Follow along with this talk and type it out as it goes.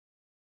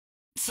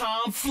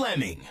Tom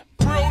Fleming.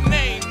 Real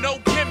name, no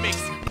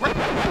gimmicks.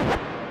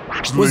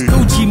 Was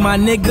Gucci my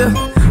nigga?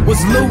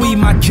 Was Louis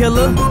my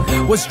killer?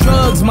 Was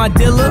drugs my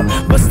dealer?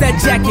 What's that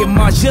jacket,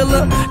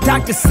 Margilla?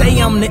 Doctors say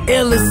I'm the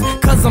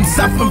illest, cause I'm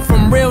suffering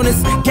from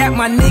realness. Got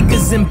my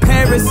niggas in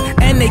Paris,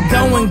 and they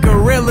going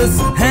gorillas.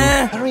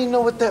 Huh? I don't even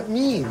know what that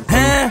means.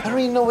 Huh? I don't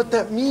even know what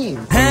that means.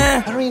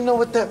 Huh? I don't even know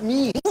what that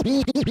means. Huh?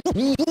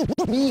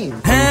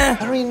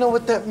 I don't even know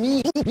what that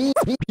means. Huh? I don't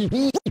even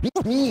know what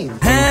that means.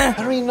 Huh? I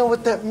don't even know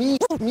what that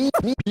means.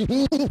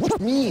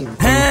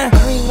 Huh? I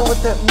don't even know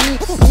what that means.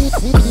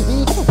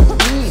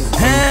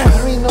 Huh?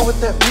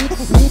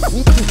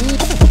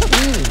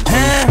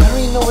 I don't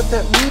even know what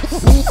that means.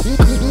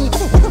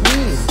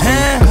 Huh? I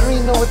don't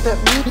even know what that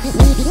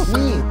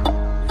means.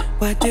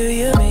 What do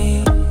you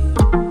mean?